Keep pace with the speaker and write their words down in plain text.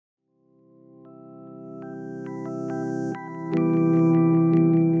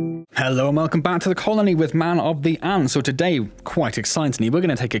Hello and welcome back to the colony with Man of the Antz. So today, quite excitingly, we're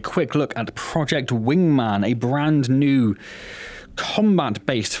going to take a quick look at Project Wingman, a brand new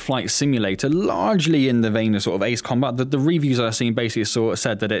combat-based flight simulator, largely in the vein of sort of Ace Combat. The reviews I've seen basically sort of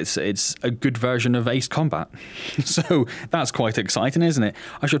said that it's a good version of Ace Combat. So that's quite exciting, isn't it?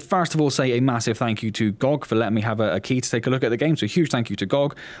 I should first of all say a massive thank you to GOG for letting me have a key to take a look at the game. So huge thank you to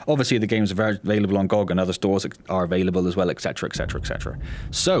GOG. Obviously the games are available on GOG and other stores are available as well, etc, etc, etc.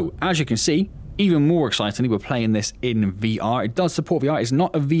 So as you can see, even more excitingly, we're playing this in VR. It does support VR. It's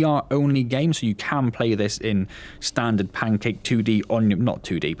not a VR-only game, so you can play this in standard pancake 2D on your, not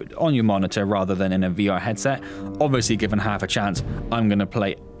 2D, but on your monitor rather than in a VR headset. Obviously, given half a chance, I'm going to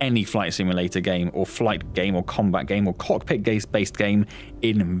play any flight simulator game or flight game or combat game or cockpit-based game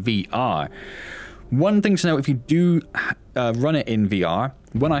in VR. One thing to note, if you do run it in VR,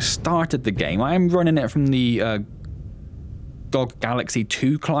 when I started the game, I am running it from the GOG Galaxy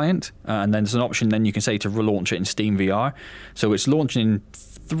 2 client, and then there's an option then you can say to relaunch it in Steam VR. So it's launching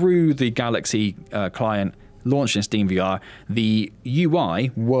through the Galaxy client, launched in Steam VR. The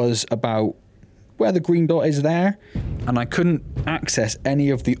UI was about where the green dot is there, and I couldn't access any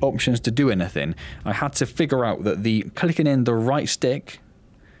of the options to do anything. I had to figure out that the clicking in the right stick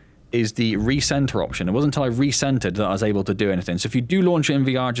is the recenter option. It wasn't until I recentered that I was able to do anything. So if you do launch it in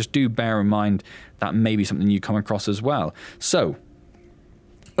VR, just do bear in mind that may be something you come across as well. So,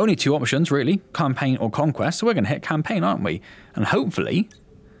 only two options really, campaign or conquest. So we're going to hit campaign, aren't we? And hopefully,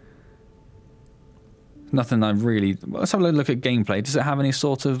 nothing I really... Well, let's have a look at gameplay. Does it have any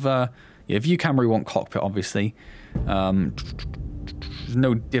sort of... yeah, view camera, we want cockpit, obviously. There's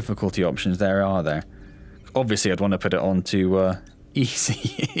no difficulty options there, are there? Obviously, I'd want to put it on to...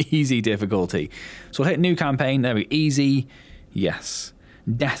 easy difficulty. So we'll hit new campaign. There we go. Easy. Yes.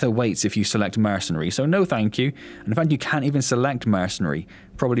 Death awaits if you select mercenary. So no thank you. And in fact, you can't even select mercenary.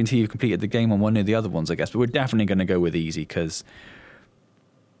 Probably until you've completed the game on one of the other ones, I guess. But we're definitely going to go with easy because,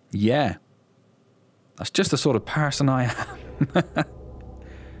 yeah, that's just the sort of person I am.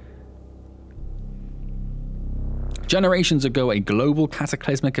 Generations ago, a global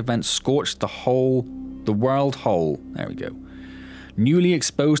cataclysmic event scorched the world whole. There we go. Newly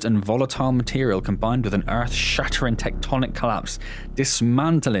exposed and volatile material combined with an earth-shattering tectonic collapse,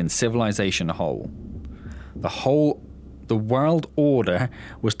 dismantling civilization whole. The world order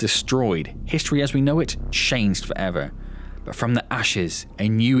was destroyed. History as we know it changed forever. But from the ashes, a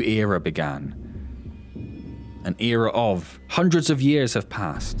new era began. An era of hundreds of years have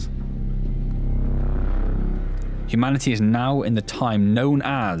passed. Humanity is now in the time known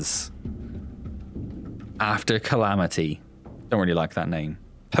as After Calamity. Don't really like that name.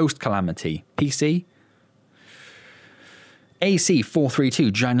 Post-Calamity. PC? AC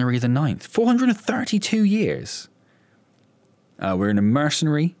 432, January the 9th. 432 years. We're in a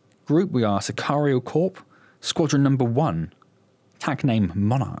mercenary group. We are Sicario Corp. Squadron number 1. Tag name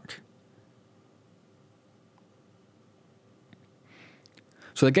Monarch.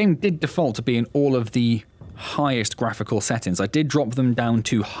 So the game did default to being all of the highest graphical settings. I did drop them down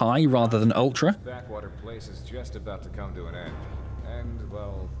to high rather than ultra. Backwater place is just about to come to an end. And,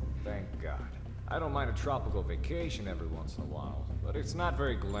 well, thank God. I don't mind a tropical vacation every once in a while, but it's not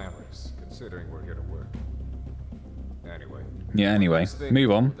very glamorous, considering we're here to work. Anyway. Yeah, anyway.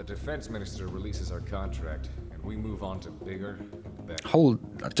 Move on. The defense minister releases our contract, and we move on to bigger and better.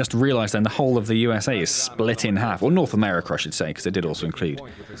 I just realised then the whole of the USA is split in half. Or North America, I should say, because it did also include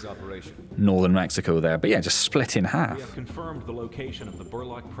northern Mexico there. But yeah, just split in half. We have confirmed the location of the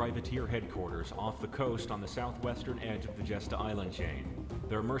Burlock Privateer headquarters off the coast on the southwestern edge of the Jesta Island chain.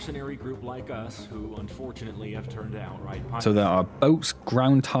 They're a mercenary group like us who unfortunately have turned outright pirates. So there are boats,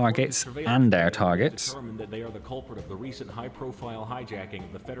 ground targets, and air targets. Determined that they are the culprit of the recent high-profile hijacking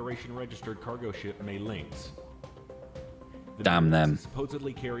of the Federation-registered cargo ship May Lynx. Damn them.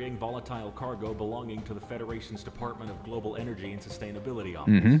 Supposedly carrying volatile cargo belonging to the Federation's Department of Global Energy and Sustainability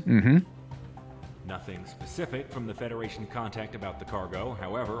Office. Nothing specific from the Federation contact about the cargo.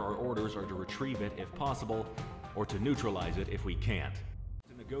 However, our orders are to retrieve it if possible, or to neutralize it if we can't.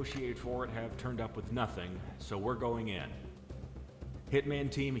 To negotiate for it have turned up with nothing, so we're going in.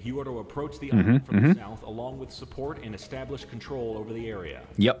 Hitman team, you are to approach the island from the south along with support and establish control over the area.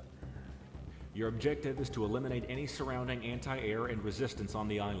 Yep. Your objective is to eliminate any surrounding anti-air and resistance on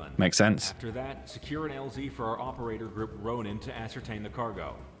the island. Makes sense. After that, secure an LZ for our operator group Ronin to ascertain the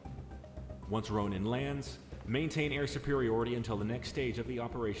cargo. Once Ronin lands, maintain air superiority until the next stage of the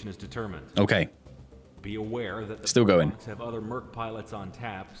operation is determined. Okay. Be aware that the Still going. have other Merc pilots on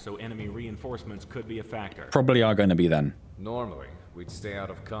tap, so enemy reinforcements could be a factor. Probably are going to be then. Normally, we'd stay out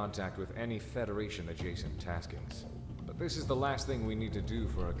of contact with any Federation-adjacent taskings. But this is the last thing we need to do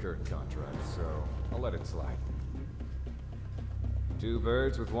for a current contract, so I'll let it slide. 2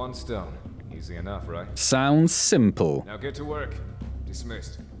 birds with 1 stone. Easy enough, right? Sounds simple. Now get to work.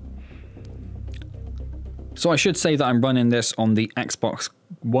 Dismissed. So I should say that I'm running this on the Xbox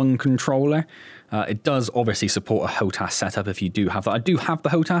One controller. It does obviously support a HOTAS setup if you do have that. I do have the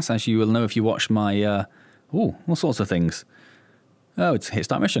HOTAS, as you will know if you watch my... all sorts of things. Oh, it's Hit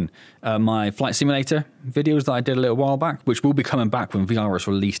Start Mission. My Flight Simulator videos that I did a little while back, which will be coming back when VR is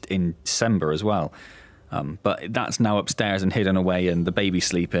released in December as well. But that's now upstairs and hidden away, and the baby's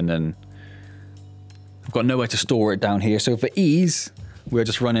sleeping, and I've got nowhere to store it down here. So for ease, we're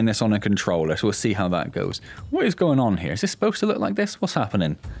just running this on a controller, so we'll see how that goes. What is going on here? Is this supposed to look like this? What's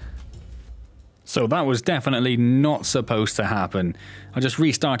happening? So that was definitely not supposed to happen. I just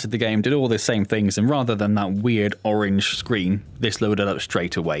restarted the game, did all the same things, and rather than that weird orange screen, this loaded up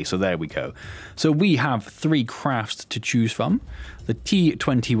straight away. So there we go. So we have 3 crafts to choose from. The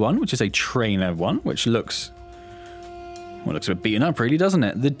T21, which is a trainer one, which looks... well, looks a bit beaten up, really, doesn't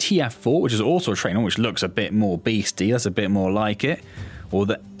it? The TF4, which is also a trainer, which looks a bit more beasty. That's a bit more like it. Or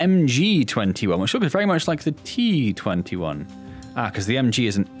the MG21, which looks very much like the T21. Ah, because the MG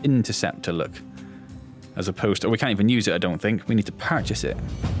is an interceptor look. As opposed to... we can't even use it, I don't think. We need to purchase it.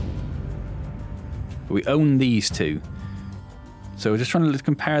 But we own these 2. So we're just trying to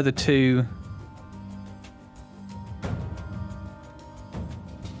compare the 2...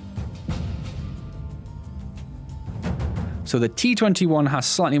 So the T21 has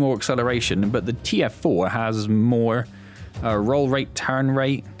slightly more acceleration, but the TF4 has more roll rate, turn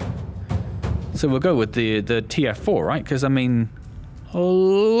rate. So we'll go with the TF4, right? Because, I mean,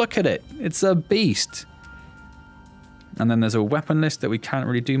 look at it. It's a beast. And then there's a weapon list that we can't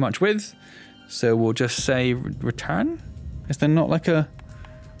really do much with. So we'll just say return. Is there not like a...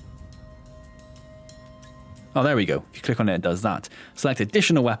 oh, there we go. If you click on it, it does that. Select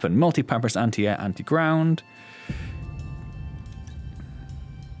additional weapon, multi-purpose, anti-air, anti-ground.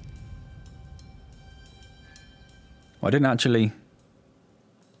 Well, I didn't actually...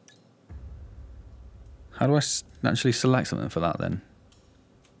 how do I actually select something for that then?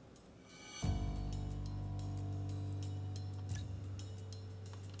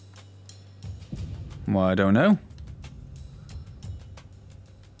 Well, I don't know.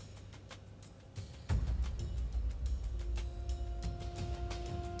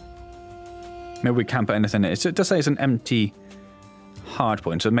 Maybe we can't put anything in it. It does say it's an empty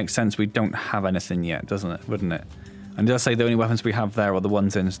hardpoint, so it makes sense we don't have anything yet, doesn't it? Wouldn't it? And it does say the only weapons we have there are the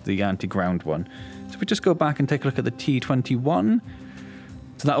ones in the anti-ground one. So if we just go back and take a look at the T21.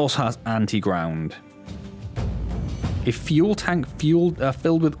 So that also has anti-ground. A fuel tank filled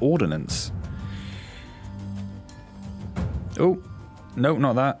with ordnance. Oh, no,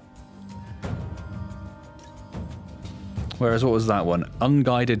 not that. Whereas, what was that one?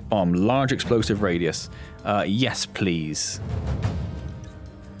 Unguided bomb, large explosive radius. Yes, please.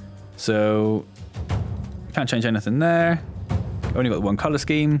 So, can't change anything there. Only got the one color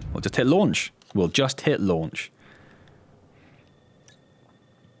scheme. We'll just hit launch. We'll just hit launch.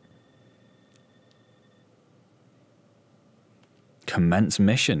 Commence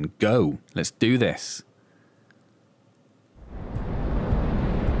mission. Go. Let's do this.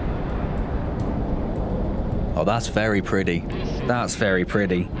 Oh, that's very pretty. That's very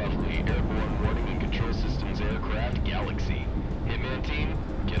pretty.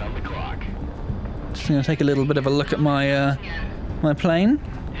 Just gonna take a little bit of a look at my my plane.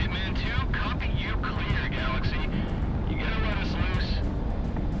 Hitman 2, copy you clear, Galaxy. You gotta let us loose.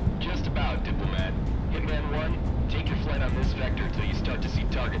 Just about, Diplomat. Hitman 1, take your flight on this vector till you start to see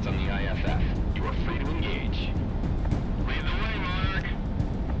targets on the IFF. You are free to engage. Lead the way, Monarch.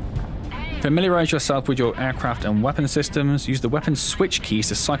 Familiarize yourself with your aircraft and weapon systems. Use the weapon switch keys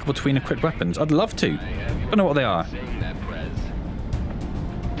to cycle between equipped weapons. I'd love to. I don't know what they are.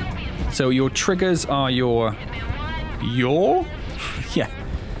 So your triggers are your... Yeah.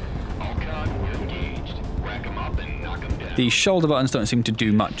 The shoulder buttons don't seem to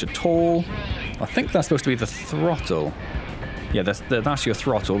do much at all. I think that's supposed to be the throttle. Yeah, that's your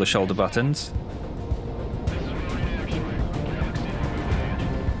throttle, the shoulder buttons.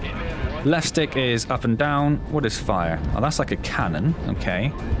 Left stick is up and down. What is fire? Oh, that's like a cannon.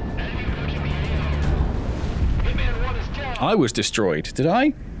 Okay. I was destroyed. Did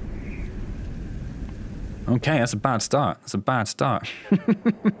I? Okay, that's a bad start. That's a bad start.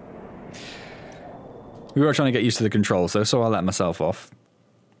 We were trying to get used to the controls, though, so I'll let myself off.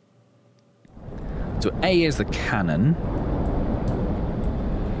 So A is the cannon.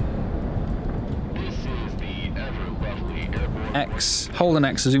 X, holding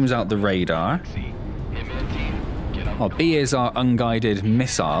X zooms out the radar. Oh, B is our unguided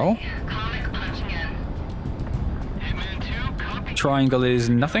missile. Comic punching in. Hitman 2, copy. Triangle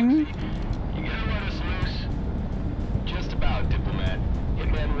is nothing. You gotta let us loose. Just about, Diplomat.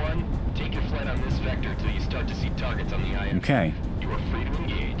 Hitman 1, take your flight on this vector till you start to see targets on the IM. Okay. You are free to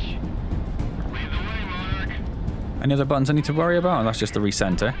engage. Lead the way, Monarch. Any other buttons I need to worry about? That's just the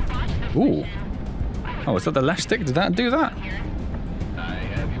recenter. Ooh. Oh, is that the left stick? Did that do that? I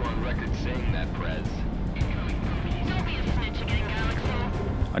have you on record saying that, Prez. Don't be a snitch again, Galaxy.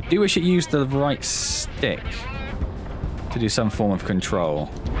 I do wish it used the right stick to do some form of control.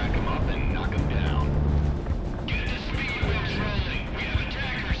 Rack 'em up and knock 'em down. Get to speed control. We have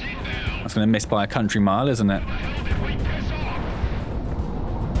attackers inbound. That's going to miss by a country mile, isn't it?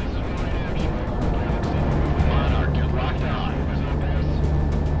 Monarch, you're locked on.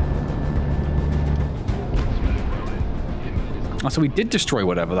 Oh, so we did destroy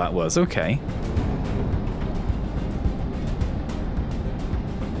whatever that was. Okay.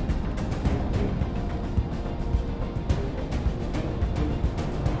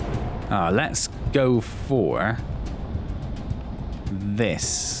 Let's go for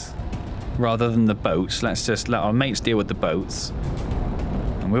this. Rather than the boats, let's just let our mates deal with the boats.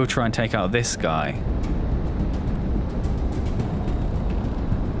 And we'll try and take out this guy.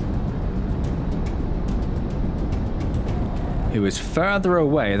 Who is further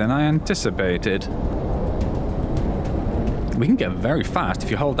away than I anticipated. We can get very fast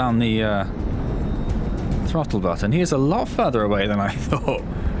if you hold down the throttle button. He is a lot further away than I thought.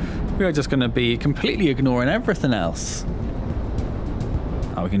 We are just going to be completely ignoring everything else.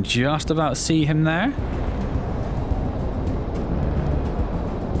 Oh, we can just about see him there.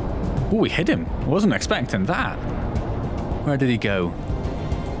 Oh, we hit him. I wasn't expecting that. Where did he go?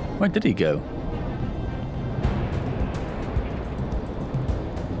 Where did he go?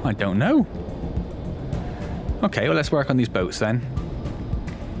 I don't know. Okay, well, let's work on these boats then.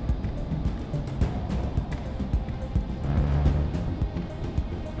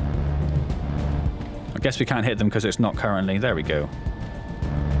 I guess we can't hit them because it's not currently. There we go.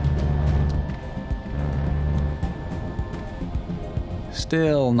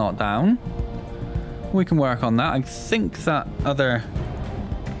 Still not down. We can work on that. I think that other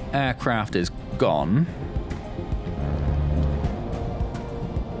aircraft is gone.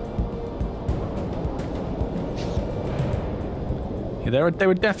 Yeah, there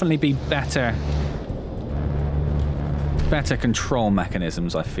would definitely be better control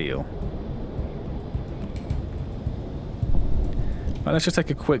mechanisms, I feel. Well, let's just take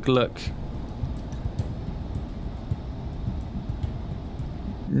a quick look.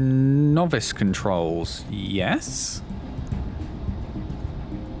 Novice controls, yes.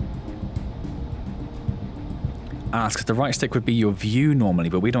 Because the right stick would be your view normally,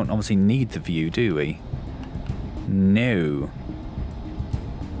 but we don't obviously need the view, do we? No.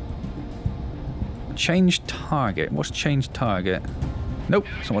 Change target. What's change target? Nope,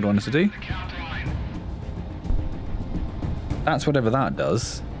 that's not what I wanted to do. That's whatever that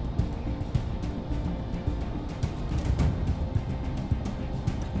does.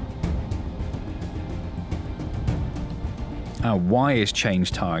 Y is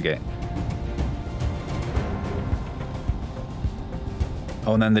change target.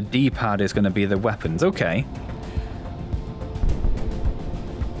 Oh, and then the D-pad is going to be the weapons. Okay.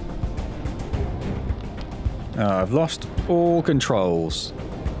 I've lost all controls.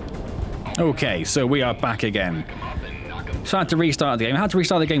 Okay, so we are back again. So I had to restart the game. I had to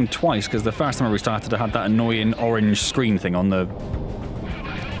restart the game twice because the first time I restarted I had that annoying orange screen thing on the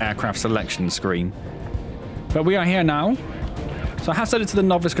aircraft selection screen. But we are here now. So I have set it to the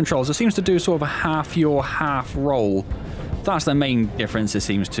novice controls. It seems to do sort of a half yaw, half roll. That's the main difference it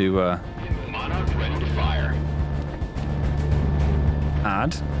seems to Monarch ready to fire.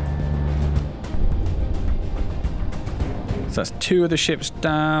 add. So that's 2 of the ships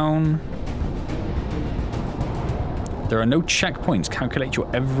down. There are no checkpoints. Calculate your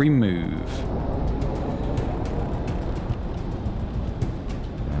every move.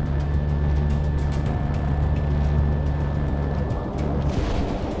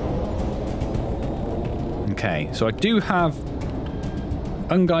 Okay, so I do have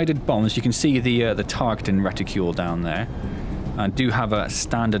unguided bombs. You can see the targeting reticule down there. I do have a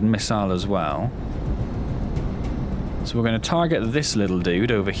standard missile as well. So we're going to target this little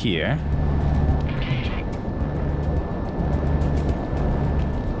dude over here.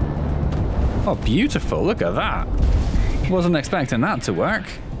 Oh, beautiful. Look at that. Wasn't expecting that to work.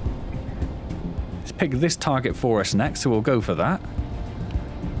 Let's pick this target for us next, so we'll go for that.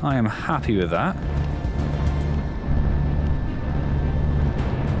 I am happy with that.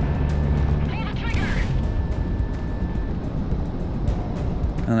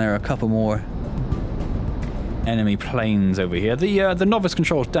 And there are a couple more enemy planes over here. The novice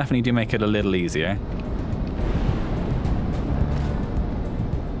controls definitely do make it a little easier.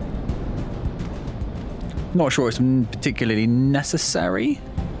 Not sure it's particularly necessary.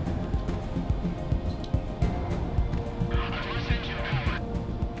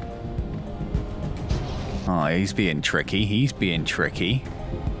 Oh, he's being tricky. He's being tricky.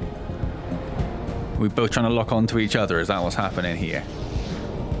 We're both trying to lock onto each other. Is that what's happening here?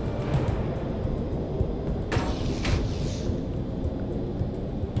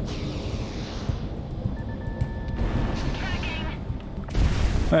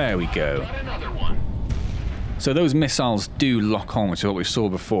 There we go. So those missiles do lock on, which is what we saw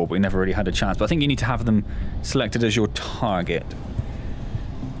before, but we never really had a chance. But I think you need to have them selected as your target.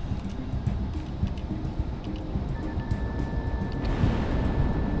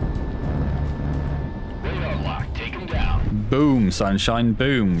 Boom, sunshine,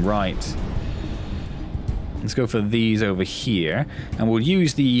 boom. Right. Let's go for these over here. And we'll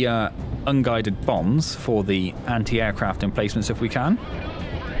use the unguided bombs for the anti-aircraft emplacements if we can.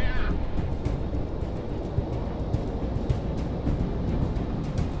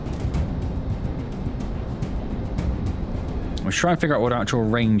 We'll try and figure out what our actual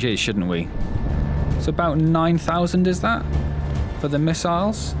range is, shouldn't we? It's about 9,000, is that? For the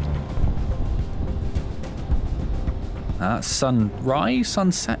missiles? That sunrise,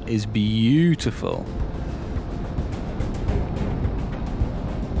 sunset is beautiful.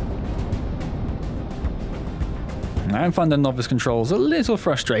 I find the novice controls a little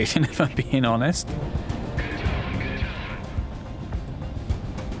frustrating, if I'm being honest.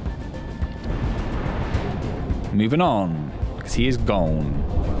 Moving on, because he is gone.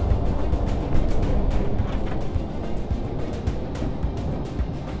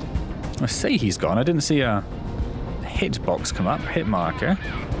 I say he's gone. I didn't see a hit box come up, hit marker.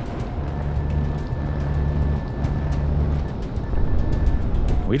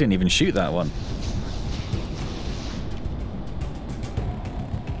 We didn't even shoot that one.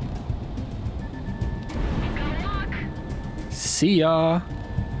 See ya.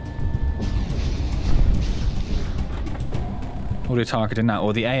 What are we targeting now?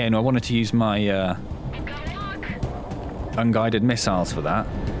 Or the AA? No, I wanted to use my unguided missiles for that.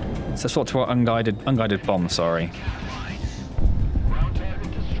 So swap to our unguided bomb, sorry.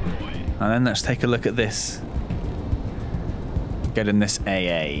 And then let's take a look at this. Getting this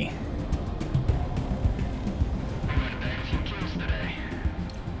AA.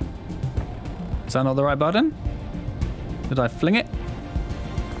 Is that not the right button? Did I fling it?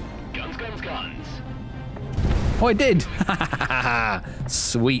 Guns, guns, guns. Oh, I did!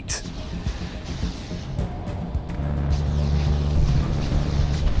 Sweet.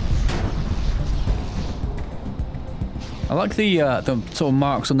 I like the sort of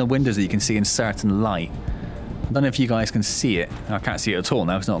marks on the windows that you can see in certain light. I don't know if you guys can see it. I can't see it at all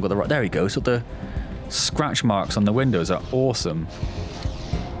now. It's not got the right. There we go. So the scratch marks on the windows are awesome.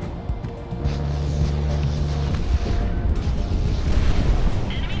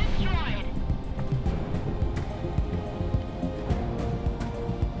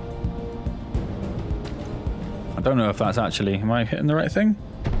 I don't know if that's actually... Am I hitting the right thing?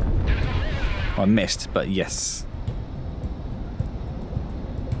 Oh, I missed, but yes.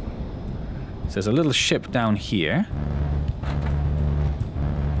 So there's a little ship down here.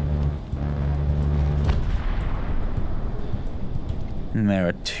 And there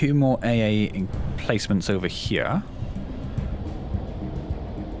are 2 more AA emplacements over here.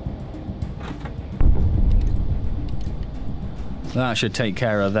 That should take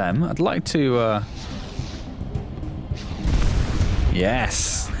care of them. I'd like to...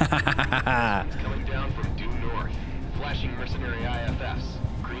 Yes! Coming down from due north. Flashing mercenary IFFs.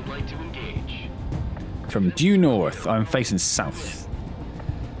 Green light to engage. From due north, I'm facing south.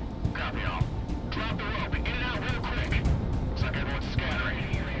 Copy all. Drop the rope and get it out real quick. Looks like everyone's scattering.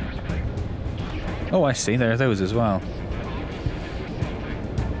 Oh, I see. There are those as well.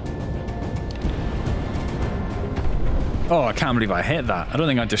 Oh, I can't believe I hit that. I don't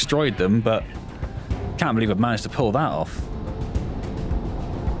think I destroyed them, but can't believe I've managed to pull that off.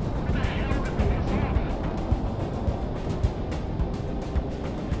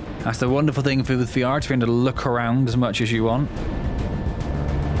 That's the wonderful thing with VR, to be able to look around as much as you want.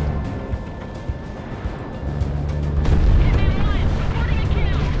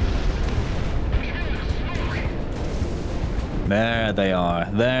 There they are.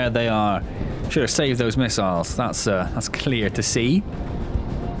 There they are. Should have saved those missiles. That's clear to see.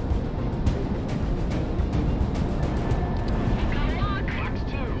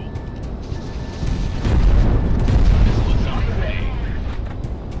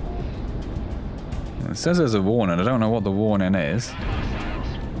 says there's a warning. I don't know what the warning is.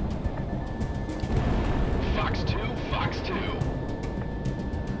 Fox 2, Fox 2.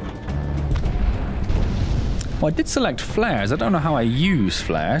 Well, I did select flares. I don't know how I use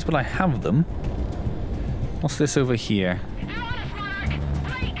flares, but I have them. What's this over here?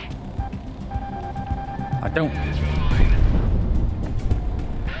 I don't...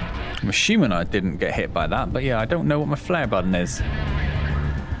 I'm assuming I didn't get hit by that, but yeah, I don't know what my flare button is.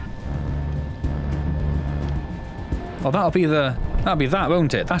 Oh, that'll be that,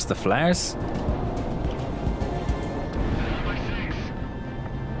 won't it? That's the flares.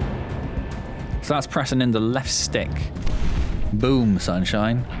 So that's pressing in the left stick. Boom,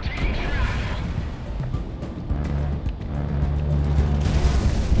 sunshine.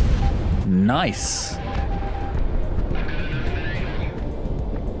 Nice.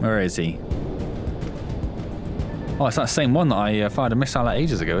 Where is he? Oh, it's that same one that I fired a missile at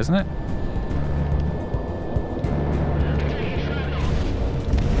ages ago, isn't it?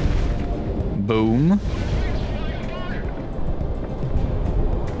 Boom.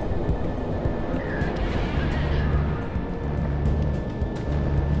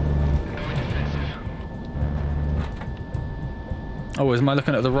 Oh, am I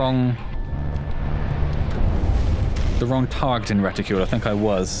looking at the wrong targeting reticule? I think I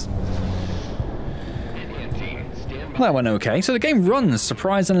was. Well, that went okay. So the game runs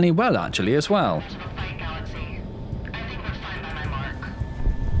surprisingly well, actually, as well.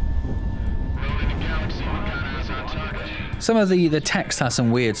 Some of the text has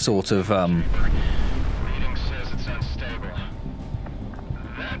some weird sort of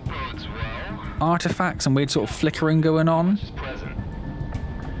artifacts and weird sort of flickering going on.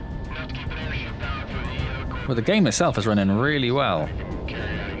 Well, the game itself is running really well.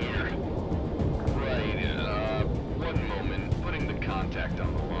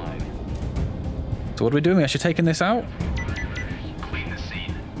 So what are we doing? Are we actually taking this out? Clean the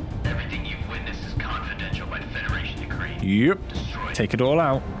scene. Everything you've witnessed is confidential by Federation decree. Yep. Take it all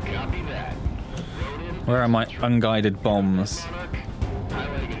out. Copy that. Where are my unguided bombs?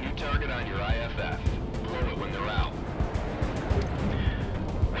 Highlighting a new target on your IFF. Blow it when they're out.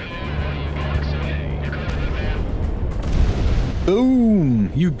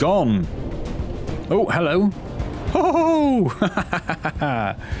 Boom! You gone. Oh, hello. Oh!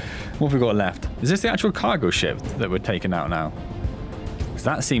 What have we got left? Is this the actual cargo ship that we're taking out now? Because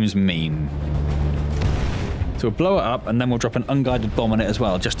that seems mean. So we'll blow it up and then we'll drop an unguided bomb on it as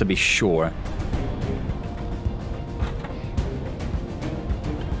well, just to be sure.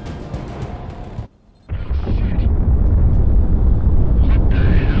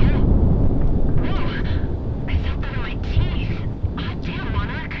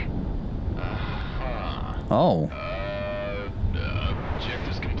 Oh.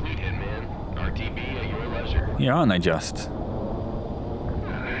 Objectives complete, Hitman. RTB at your leisure. Yeah, aren't they just? Think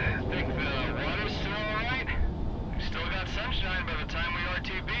the water's still alright? We've still got sunshine by the time we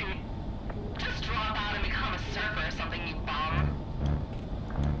RTB. Just drop out and become a surfer or something, you bum.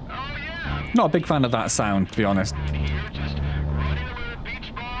 Oh yeah. Not a big fan of that sound, to be honest. Here, just running a little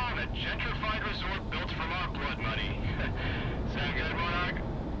beach ball on a gentrified resort built from our blood money. Sound good, Monarch?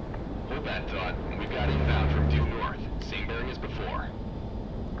 Hold that thought. We've got inbound from due north. Same bearing as before.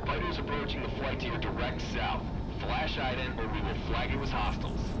 Fighters approaching the flight to your direct south. Flash ident or we will flag you as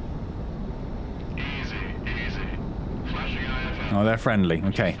hostiles. Easy, easy. Flashing IFF. Oh, they're friendly.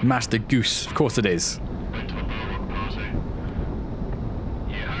 Okay. Master Goose. Of course it is. Went to a boat, Posey.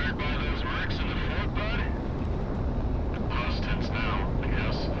 You hired by those mercs in the fort, bud? The past tense now, I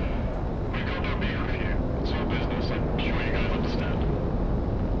guess. We got no beef with you. It's all business. I'm sure you guys understand.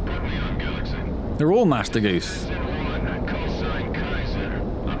 Put me on, Galaxy. They're all Master Goose. One, call sign Kaiser.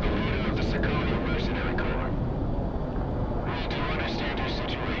 I'm the leader of the Sicario Mercenary Corps. We do understand your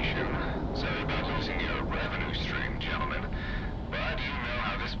situation. Sorry about losing your revenue stream, gentlemen. But you know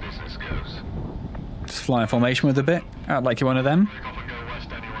how this business goes. Just fly in formation with a bit. I'd like you one of them. Take off and go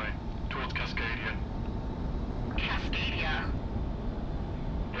west anyway, towards Cascadia. Cascadia.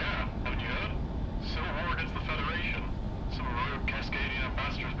 Yeah, haven't you heard? Civil war against the Federation. Some rogue Cascadian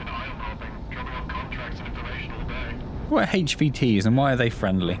ambassador's been island hopping, dropping off contracts and information all day. What are HVTs and why are they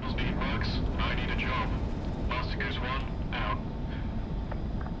friendly? Speed bugs, I need a job. Master Goose 1, out.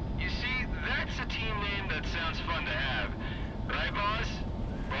 You see, that's a team name that sounds fun to have. Right, boss?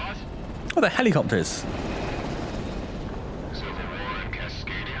 Boss? Oh, they're helicopters. Civil war in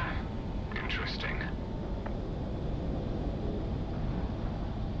Cascadia? Interesting.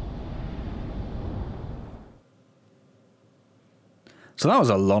 So that was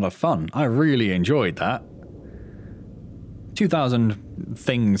a lot of fun. I really enjoyed that. 2,000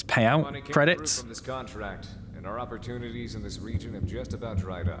 things payout Money came through credits. from this contract, and our opportunities in this region have just about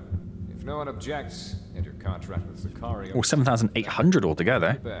dried up. If no one objects, and your contract with Sicario... Or 7,800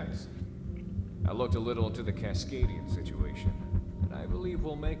 altogether. bags. I looked a little into the Cascadian situation, and I believe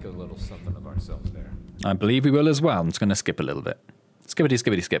we'll make a little something of ourselves there. I believe we will as well. I'm just going to skip a little bit. Skippity,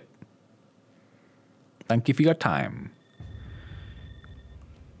 skippity, skip. Thank you for your time.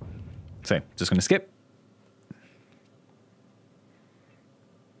 So, just going to skip.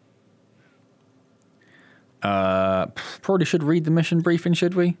 Probably should read the mission briefing,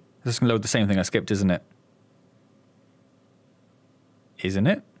 should we? This is going to load the same thing I skipped, isn't it? Isn't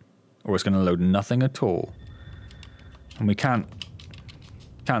it? Or it's going to load nothing at all. And we can't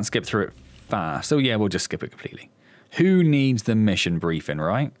skip through it fast. So yeah, we'll just skip it completely. Who needs the mission briefing,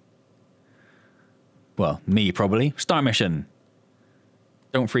 right? Well, me probably. Start mission.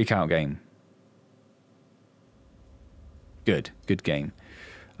 Don't freak out, game. Good game.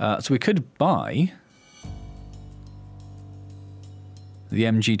 So we could buy the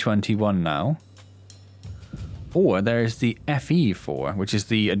MG21 now. Or there's the FE4, which is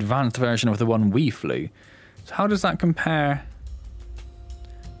the advanced version of the one we flew. So how does that compare?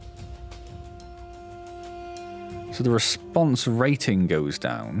 So the response rating goes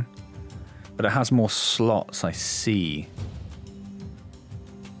down, but it has more slots, I see.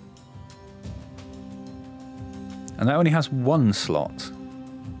 And that only has one slot.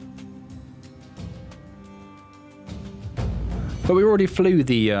 But we already flew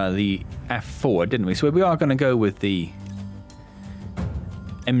the F4, didn't we? So we are going to go with the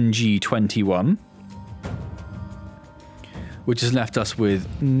MG21, which has left us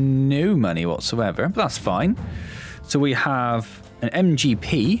with no money whatsoever, but that's fine. So we have an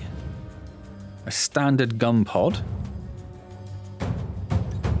MGP, a standard gun pod,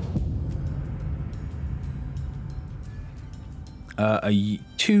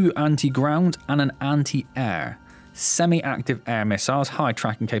 two anti-ground and an anti-air. Semi-active air missiles, high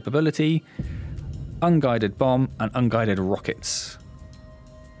tracking capability, unguided bomb, and unguided rockets.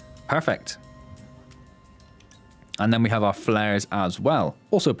 Perfect. And then we have our flares as well.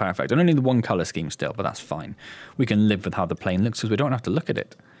 Also perfect. And only the one color scheme still, but that's fine. We can live with how the plane looks because we don't have to look at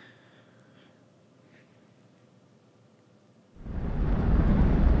it.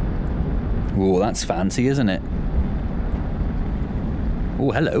 Oh, that's fancy, isn't it?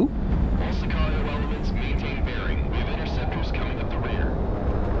 Oh, hello. All Sicario elements maintain bearing. We have interceptors coming up the rear.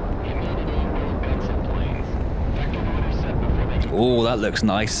 Humanity will advance in planes. Vector to intercept before they can... Oh, that looks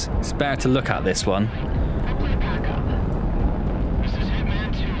nice. It's better to look at this one. I'll play backup. This is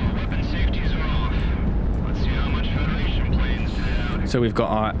Hitman 2. Weapon safeties are off. Let's see how much Federation planes get out. So we've got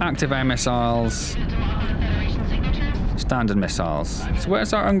our active air missiles, Sent a lot of Federation signatures. standard missiles. So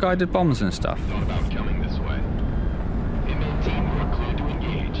where's our unguided bombs and stuff? Thought about coming this way. Hitman team, we're clear to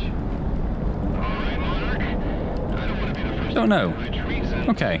engage. All right, Monarch. I don't want to be the first Don't know. to commit treason.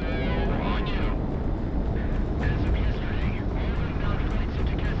 Okay. On you. As of yesterday, all inbound flights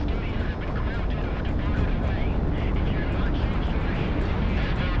into Cascadia have been grounded or departed away. If you're not changing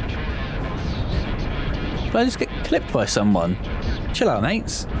Did I just get clipped by someone? Chill out,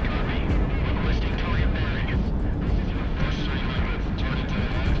 mates. Ballistic target bearing.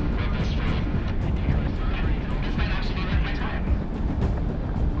 this might actually be worth my time.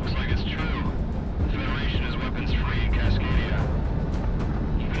 Looks like it's true. The Federation is weapons free in Cascadia.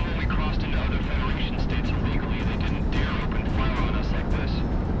 Even when we crossed into other Federation states illegally, they didn't dare open fire on us like this.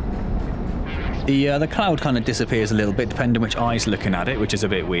 The cloud kind of disappears a little bit depending on which eye's looking at it, which is a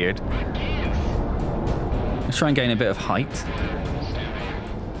bit weird. Let's try and gain a bit of height.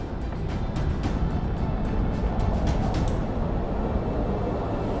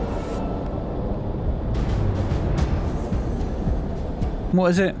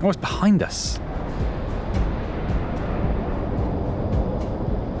 What is it? What's behind us?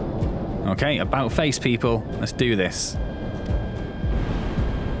 Okay, about face, people. Let's do this.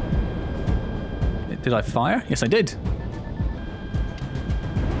 Did I fire? Yes, I did.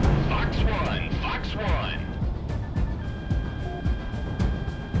 Fox 1, Fox 1.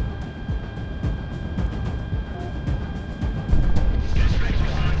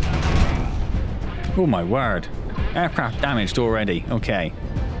 Oh my word. Aircraft damaged already. Okay.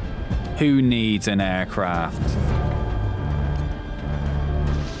 Who needs an aircraft?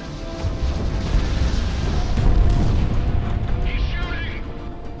 He's shooting.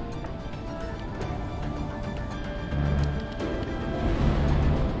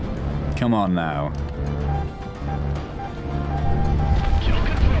 Come on now. Kill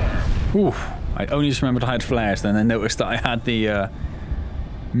confirmed. Oof. I only just remembered I had flares, then I noticed that I had the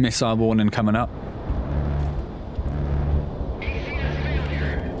missile warning coming up.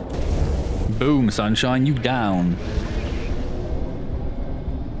 Boom, sunshine, you down.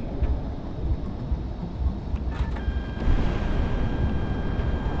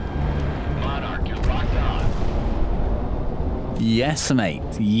 Monarch, you're locked on. Yes, mate.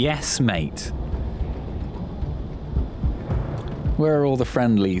 Yes, mate. Where are all the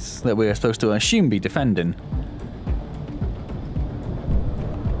friendlies that we're supposed to assume be defending?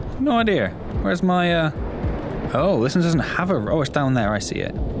 No idea. Where's my, Oh, this one doesn't have a... Oh, it's down there. I see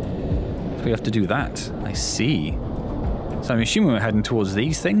it. So we have to do that. I see. So I'm assuming we're heading towards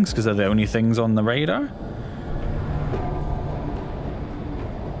these things because they're the only things on the radar.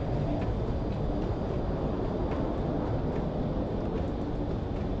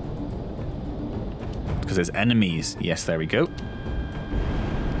 Because there's enemies. Yes, there we go.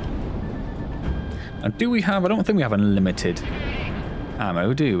 Now, do we have... I don't think we have unlimited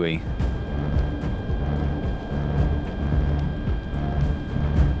ammo, do we?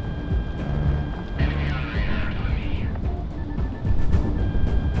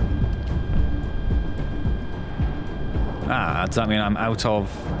 Ah, does that mean I'm out of...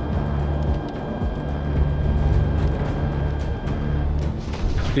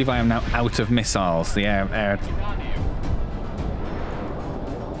 I believe I am now out of missiles. The air...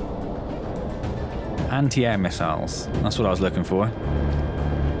 Anti-air missiles. That's what I was looking for.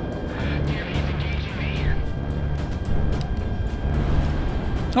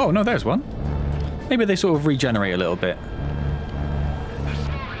 Oh, no, there's one. Maybe they sort of regenerate a little bit.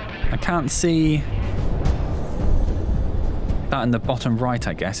 I can't see... that in the bottom right,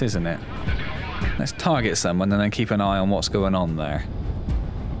 I guess, isn't it? Let's target someone and then keep an eye on what's going on there.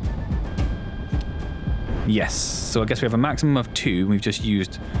 Yes, so I guess we have a maximum of 2. We've just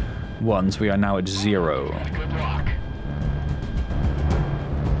used 1, so we are now at 0. Good luck.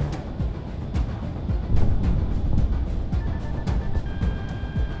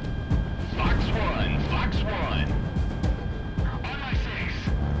 Fox 1, Fox 1. On my 6.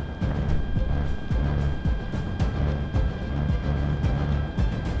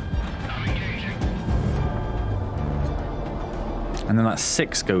 I'm engaging. And then that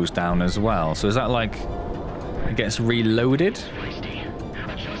 6 goes down as well. So is that like it gets reloaded? Feisty.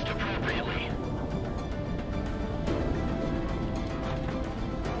 Adjust appropriately.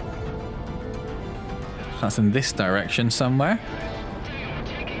 That's in this direction somewhere. Damn,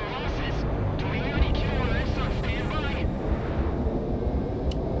 taking losses. Do we have any QRS on standby?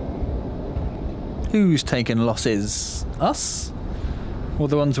 Who's taking losses? Us? Or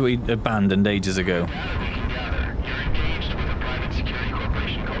the ones we abandoned ages ago? We can gather. You're engaged with a private security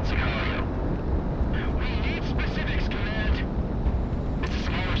corporation called Sicario. We need specifics, Command. It's a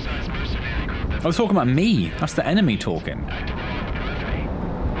smaller size mercenary group that's I was talking about me. That's the enemy talking. active along the periphery.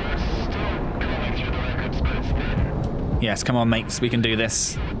 We're still going through the records, but it's thin. Yes, come on, mates. We can do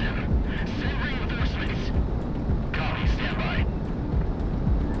this. Send reinforcements. Copy, stand by.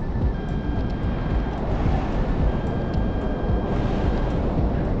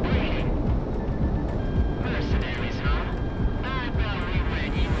 Waiting. Mercenaries, huh? I thought we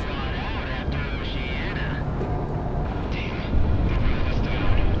ran you lot out after Oceana. Damn. They ran us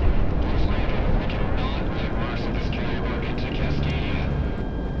down. Looks like we cannot let Mars and this carry work into Cascadia.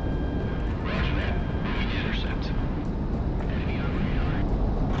 Roger that. Moving to intercept. Enemy on radar.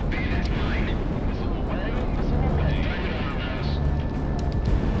 Bandit 9. Missile away, missile away. Target on those.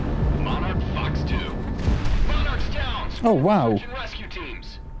 Monarch Fox 2. Monarch's down. Oh, wow. Search and rescue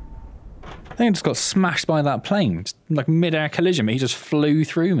teams. I think I just got smashed by that plane. Just like mid-air collision. He just flew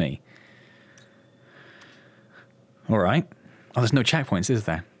through me. All right. Oh, there's no checkpoints, is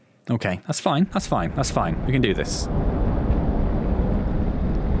there? Okay, that's fine. That's fine. That's fine. We can do this. All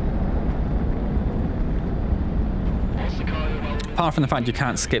Sicario well Apart from the fact you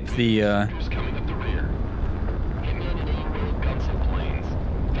can't skip the who's coming up the rear. Humanity will guns and planes.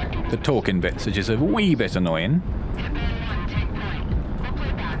 Vector talking bits, which is a wee bit annoying. Hitman 1, take point. We'll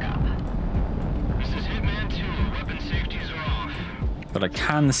play backup. This is Hitman 2. Weapon safeties are off. But I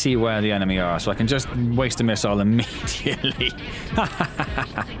can see where the enemy are, so I can just waste a missile immediately.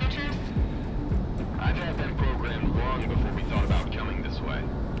 Signatures? I've had them programmed long before we thought about coming this way.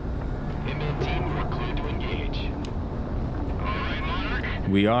 Hitman team, we're cleared to engage. All right, Monarch.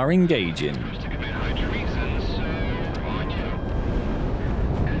 We are engaging. Took a bit high treason, so on you.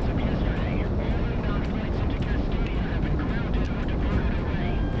 As of yesterday, all inbound flights into Cascadia have been grounded or diverted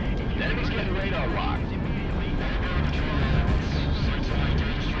away. If you Enemies getting radar locked. immediately,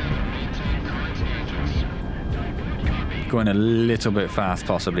 Going a little bit fast,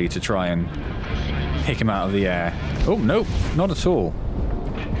 possibly, to try and pick him out of the air. Oh, nope, not at all.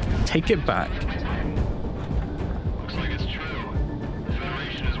 Take it back. Looks like it's true. The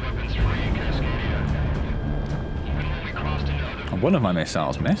Federation is weapons free in Cascadia. one of my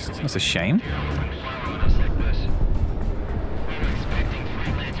missiles missed. That's a shame.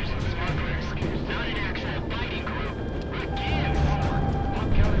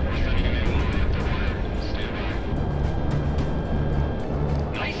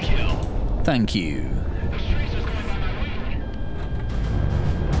 Thank you.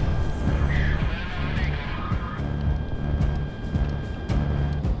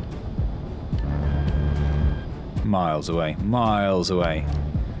 Miles away, miles away.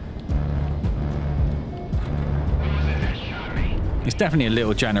 It's definitely a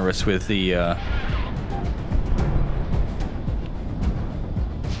little generous with the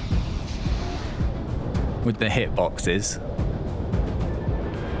hitboxes.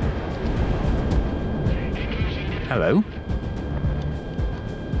 Hello.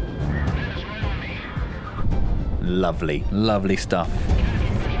 Lovely, lovely stuff.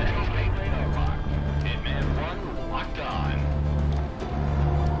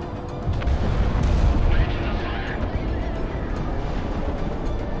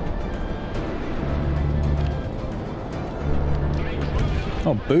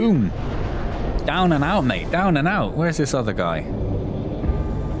 Oh, boom. Down and out, mate. Down and out. Where's this other guy?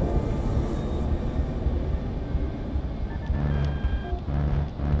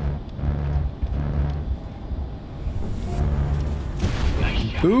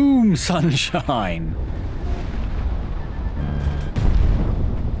 Boom, sunshine.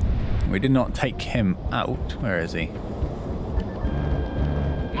 We did not take him out. Where is he?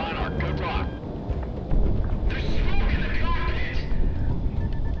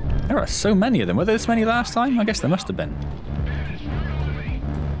 There are so many of them. Were there this many last time? I guess there must have been.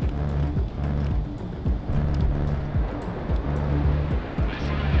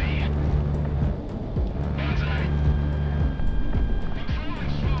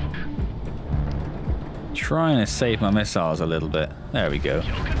 Trying to save my missiles a little bit. There we go.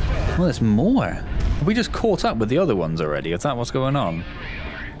 Well, there's more. Have we just caught up with the other ones already? Is that what's going on?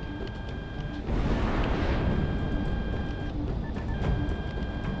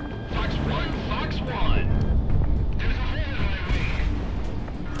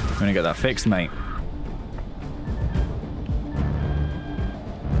 I'm gonna get that fixed, mate.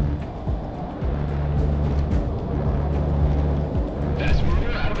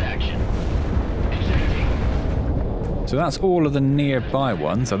 So that's all of the nearby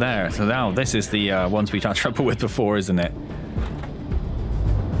ones. So there. So now this is the ones we had trouble with before, isn't it?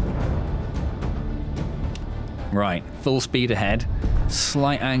 Right. Full speed ahead.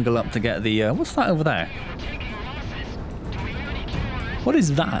 Slight angle up to get the... what's that over there? What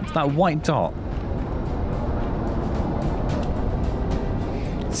is that? That white dot.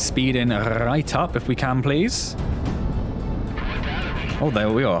 Speeding right up if we can, please. Oh, there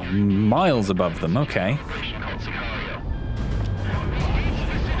we are. Miles above them. Okay.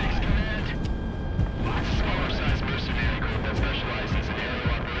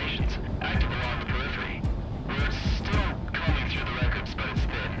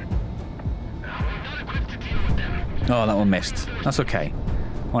 Oh, that one missed. That's okay.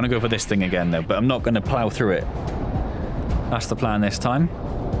 I want to go for this thing again, though, but I'm not going to plow through it. That's the plan this time.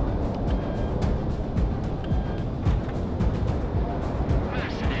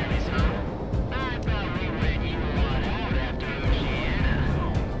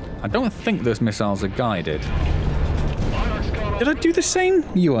 I don't think those missiles are guided. Did I do the same?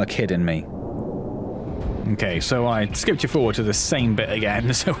 You are kidding me. Okay, so I skipped you forward to the same bit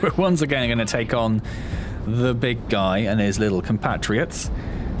again. So we're once again going to take on the big guy and his little compatriots.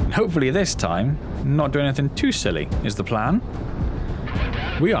 And hopefully this time, not doing anything too silly is the plan.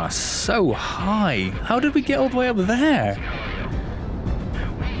 We are so high. How did we get all the way up there?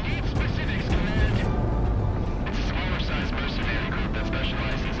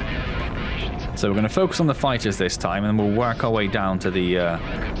 So we're going to focus on the fighters this time, and we'll work our way down to the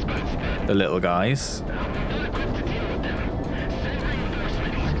little guys.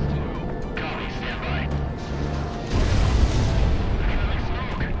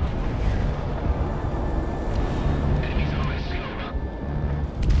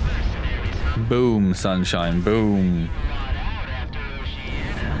 Boom, sunshine, boom.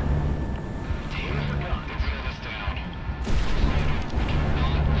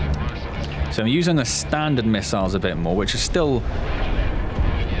 So I'm using the standard missiles a bit more, which are still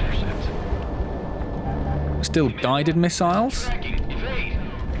guided missiles.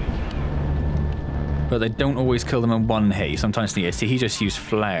 But they don't always kill them in one hit. Sometimes he just used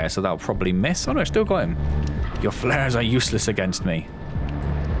flare, so that'll probably miss. Oh no, I still got him. Your flares are useless against me.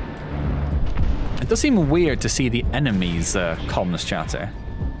 It does seem weird to see the enemy's comms chatter.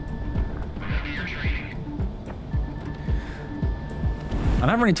 And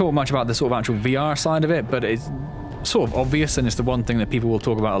I haven't really talked much about the sort of actual VR side of it, but it's sort of obvious, and it's the one thing that people will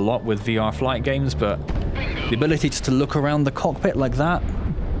talk about a lot with VR flight games, but the ability just to look around the cockpit like that,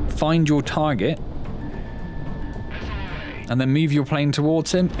 find your target, and then move your plane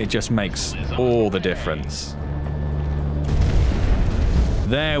towards him, it just makes all the difference.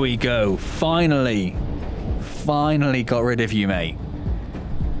 There we go. Finally. Finally got rid of you, mate.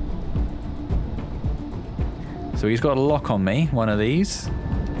 So he's got a lock on me, one of these.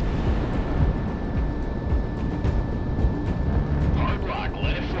 Hard lock,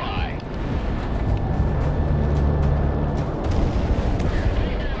 let it fly.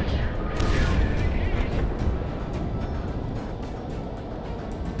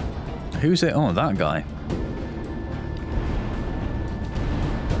 Who's it? Oh, that guy.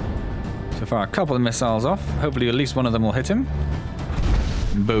 So far, a couple of missiles off. Hopefully at least one of them will hit him.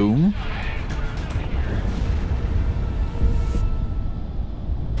 Boom.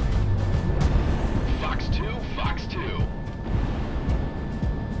 Fox 2, Fox 2.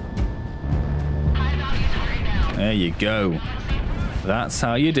 There you go. That's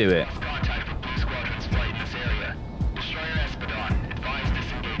how you do it. Contact for Blue Squadron's flight in this area. Destroyer Espadon, advise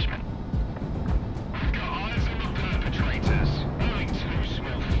disengagement. We've got eyes on the perpetrators. Only 2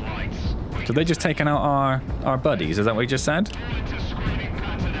 small flights. So they just taken out our buddies, is that what you just said? Into screening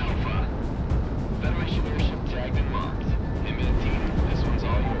Content Alpha. Federation airship tagged and marked. Imminent team, this one's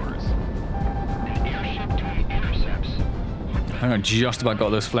all yours. An airship doing intercepts. I think I just about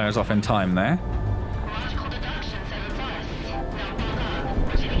got those flares off in time there. Logical deduction says it's us. Now back up.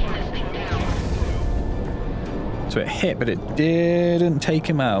 We're taking this thing down. So it hit, but it didn't take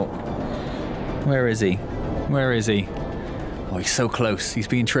him out. Where is he? Where is he? Oh, he's so close. He's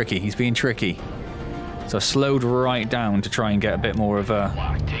being tricky. He's being tricky. So I slowed right down to try and get a bit more of a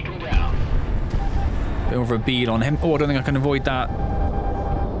Lock, take him down. bit more of a bead on him. Oh, I don't think I can avoid that.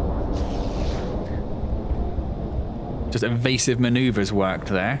 Just evasive maneuvers worked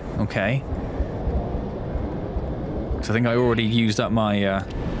there. Okay. So I think I already used up my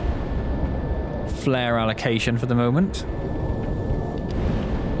flare allocation for the moment.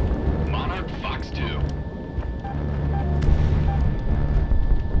 Monarch Fox 2.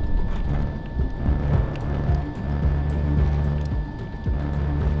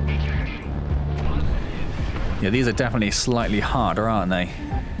 Yeah, these are definitely slightly harder, aren't they?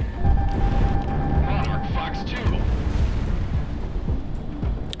 Monarch Fox 2.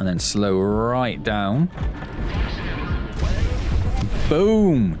 And then slow right down.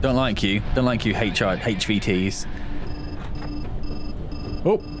 Boom! Don't like you. Don't like you, HVTs.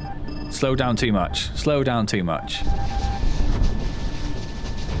 Oh! Slow down too much. Slow down too much.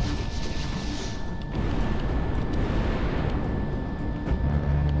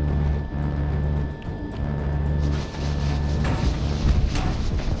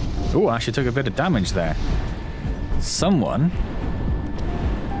 Oh, actually took a bit of damage there. Someone...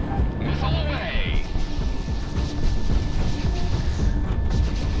 Missile away.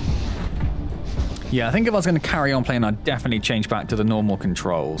 Yeah, I think if I was going to carry on playing, I'd definitely change back to the normal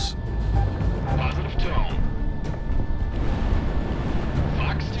controls. Positive tone.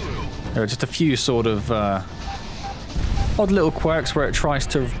 Fox 2. There are just a few sort of odd little quirks where it tries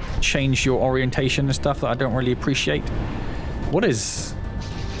to change your orientation and stuff that I don't really appreciate. What is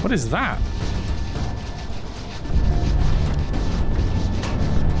that? It is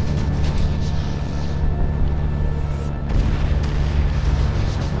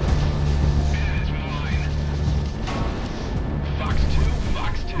mine. Fox 2,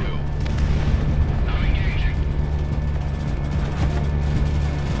 Fox 2. I'm engaging.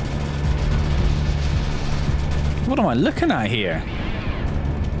 What am I looking at here?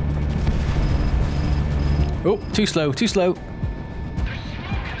 Oh, too slow, too slow.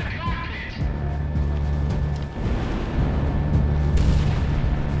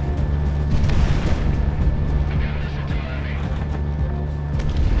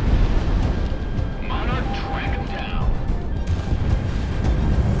 Monarch, track him down.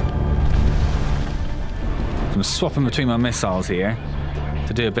 I'm swapping between my missiles here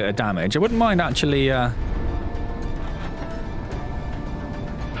to do a bit of damage. I wouldn't mind actually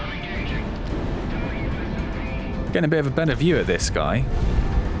getting a bit of a better view at this guy.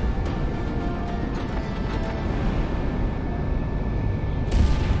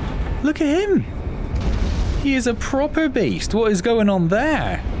 Look at him! He is a proper beast. What is going on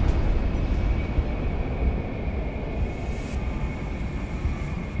there?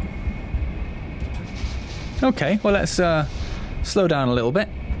 Okay, well let's slow down a little bit.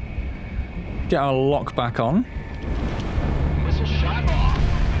 Get our lock back on. Missile shot off.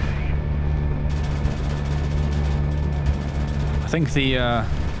 I think the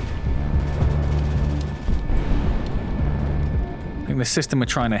system we're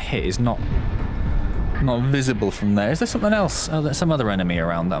trying to hit is not visible from there. Is there something else? Oh, there's some other enemy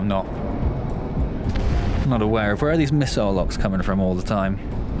around that I'm not aware of. Where are these missile locks coming from all the time?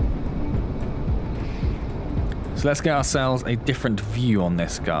 So let's get ourselves a different view on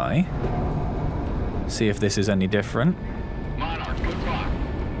this guy. See if this is any different. Monarch, good luck.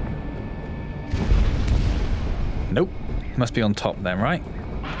 Nope. Must be on top then, right?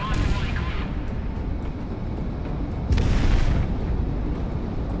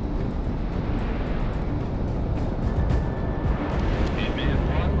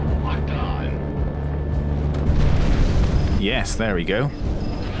 Yes, there we go.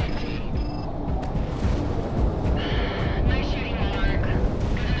 Nice shooting, Monarch.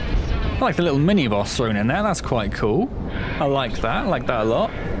 I like the little mini boss thrown in there. That's quite cool. I like that. I like that a lot.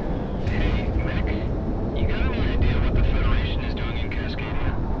 Hey, Mick. You got any idea what the Federation is doing in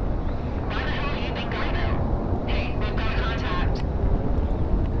Cascadia? Why the hell do you think I know? Hey, we've got contact.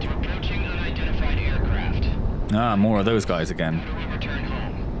 To approaching unidentified aircraft. Ah, more of those guys again. How do we return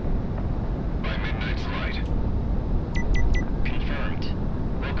home? By midnight's light. Confirmed.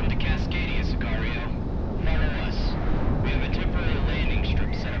 Welcome to Cascadia, Sicario. Follow us. We have a temporary landing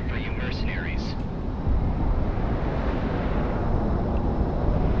strip set up for you mercenaries.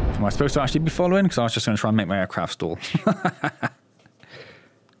 Am I supposed to actually be following? Because I was just going to try and make my aircraft stall.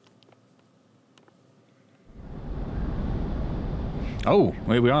 Oh,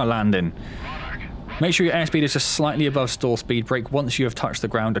 here we are landing. Make sure your airspeed is just slightly above stall speed. Brake once you have touched the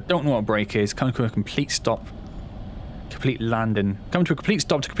ground. I don't know what brake is. Come to a complete stop. Complete landing. Come to a complete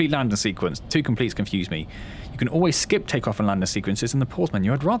stop to complete landing sequence. Two completes confuse me. You can always skip takeoff and landing sequences in the pause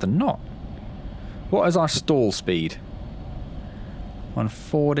menu. I'd rather not. What is our stall speed?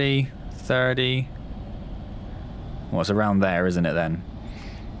 140, 30. Well, it's around there, isn't it then?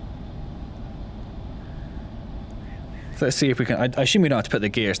 So let's see if we can. I assume we don't have to put the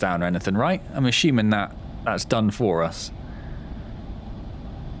gears down or anything, right? I'm assuming that's done for us.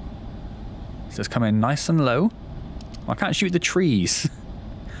 So it's coming nice and low. I can't shoot the trees,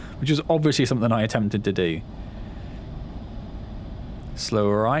 which is obviously something I attempted to do. Slow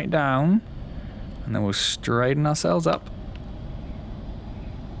right down, and then we'll straighten ourselves up.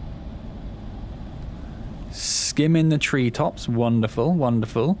 Skimming the treetops. Wonderful,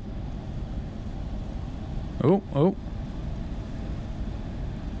 wonderful. Oh, oh.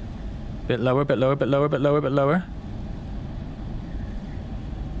 Bit lower, bit lower, bit lower, bit lower, bit lower.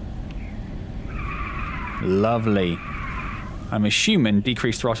 Lovely. I'm assuming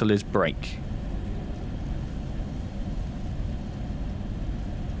decreased throttle is brake.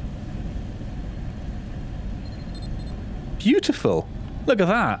 Beautiful. Look at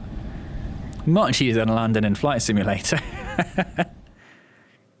that. Much easier than landing in Flight Simulator.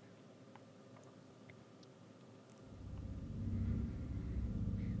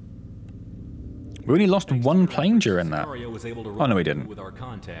 We only lost one plane during that. Oh no, we didn't.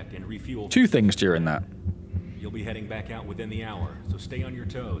 Two things during that. You'll be heading back out within the hour, so stay on your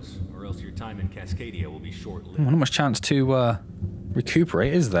toes, or else your time in Cascadia will be short-lived. Not much chance to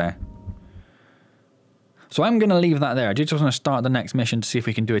recuperate, is there? So I'm going to leave that there. I just want to start the next mission to see if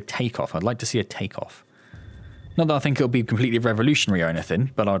we can do a takeoff. I'd like to see a takeoff. Not that I think it'll be completely revolutionary or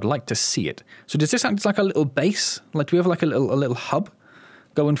anything, but I'd like to see it. So does this act like a little base? Like, do we have like a little hub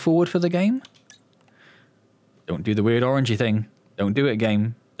going forward for the game? Don't do the weird orangey thing. Don't do it,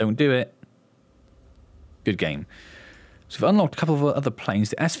 game. Don't do it. Good game. So we've unlocked a couple of other planes.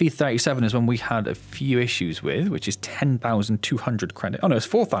 The SV-37 is one we had a few issues with, which is 10,200 credits. Oh no, it's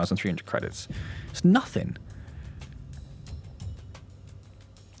 4,300 credits. It's nothing.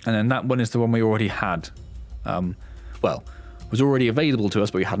 And then that one is the one we already had. Well, was already available to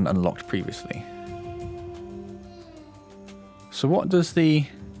us, but we hadn't unlocked previously. So what does the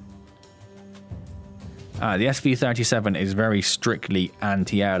SV-37 is very strictly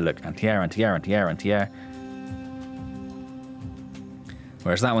anti-air look. Anti-air, anti-air, anti-air, anti-air.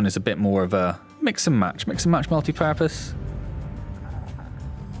 Whereas that one is a bit more of a mix and match multi-purpose.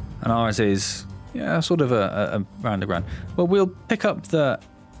 And ours is, yeah, sort of a round and round. Well, we'll pick up the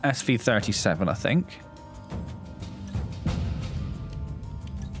SV-37, I think.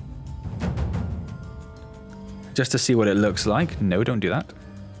 Just to see what it looks like. No, don't do that.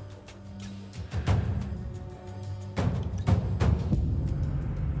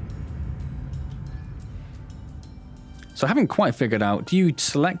 So I haven't quite figured out, do you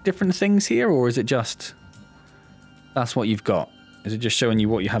select different things here, or is it just, that's what you've got? Is it just showing you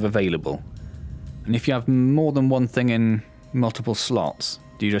what you have available? And if you have more than one thing in multiple slots,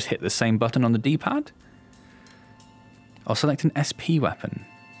 do you just hit the same button on the D-pad? I'll select an SP weapon.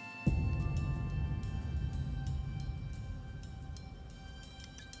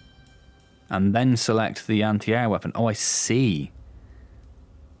 And then select the anti-air weapon. Oh, I see.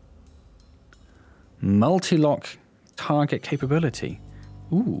 Multi-lock target capability.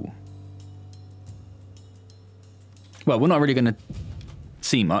 Ooh. Well, we're not really going to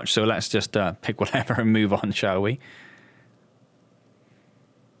see much, so let's just pick whatever and move on, shall we?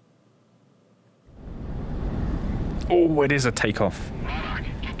 Oh, it is a takeoff.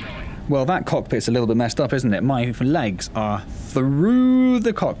 Well, that cockpit's a little bit messed up, isn't it? My legs are through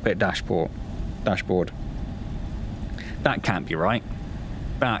the cockpit dashboard. That can't be right.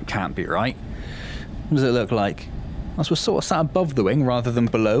 That can't be right. What does it look like? I was sort of sat above the wing rather than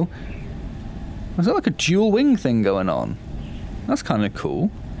below. Is that like a dual wing thing going on? That's kind of cool.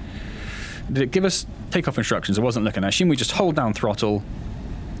 Did it give us takeoff instructions? I wasn't looking. I assume we just hold down throttle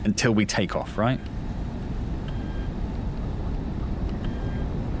until we take off, right?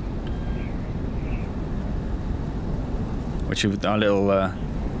 Which our little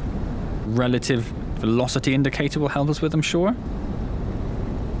relative velocity indicator will help us with, I'm sure.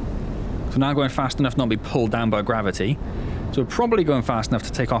 So now going fast enough not to be pulled down by gravity. So we're probably going fast enough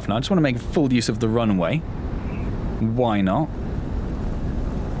to take off now. I just want to make full use of the runway. Why not?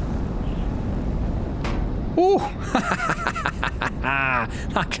 Ooh!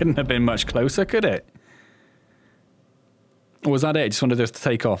 That couldn't have been much closer, could it? Or was that it? Just wanted us to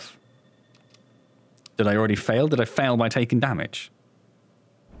take off. Did I already fail? Did I fail by taking damage?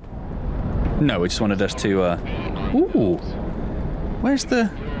 No, it just wanted us to, Ooh! Where's the...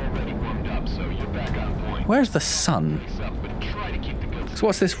 Where's the sun? So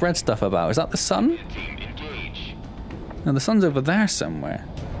what's this red stuff about? Is that the sun? No, the sun's over there somewhere.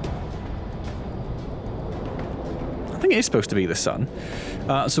 I think it is supposed to be the sun.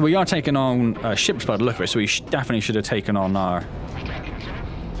 So we are taking on ships by the look of it, so we definitely should have taken on our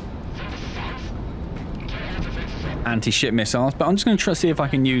anti-ship missiles. But I'm just going to try to see if I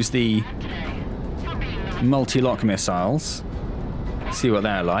can use the multi-lock missiles. See what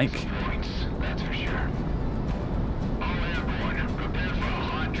they're like.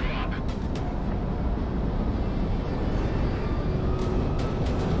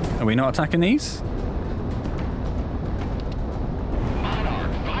 Are we not attacking these?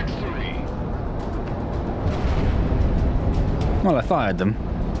 Well, I fired them.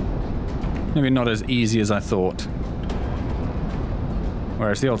 Maybe not as easy as I thought.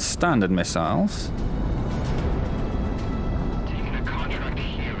 Whereas the old standard missiles...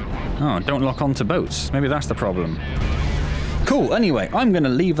 Oh, don't lock onto boats. Maybe that's the problem. Cool, anyway, I'm going to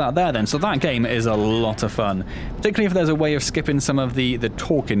leave that there then. So that game is a lot of fun. Particularly if there's a way of skipping some of the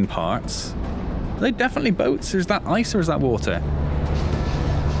talking parts. Are they definitely boats? Is that ice or is that water?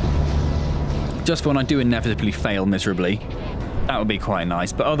 Just for when I do inevitably fail miserably. That would be quite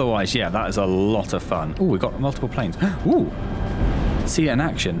nice. But otherwise, yeah, that is a lot of fun. Ooh, we've got multiple planes. Ooh, see it in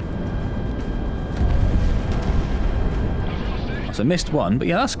action. So I missed one, but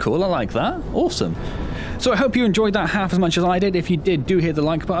yeah, that's cool. I like that. Awesome. So I hope you enjoyed that half as much as I did. If you did, do hit the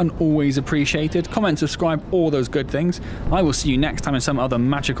like button. Always appreciated. Comment, subscribe, all those good things. I will see you next time in some other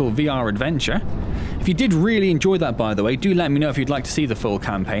magical VR adventure. If you did really enjoy that, by the way, do let me know if you'd like to see the full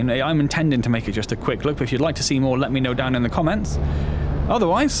campaign. I'm intending to make it just a quick look, but if you'd like to see more, let me know down in the comments.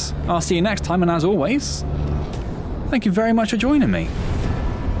 Otherwise, I'll see you next time, and as always, thank you very much for joining me.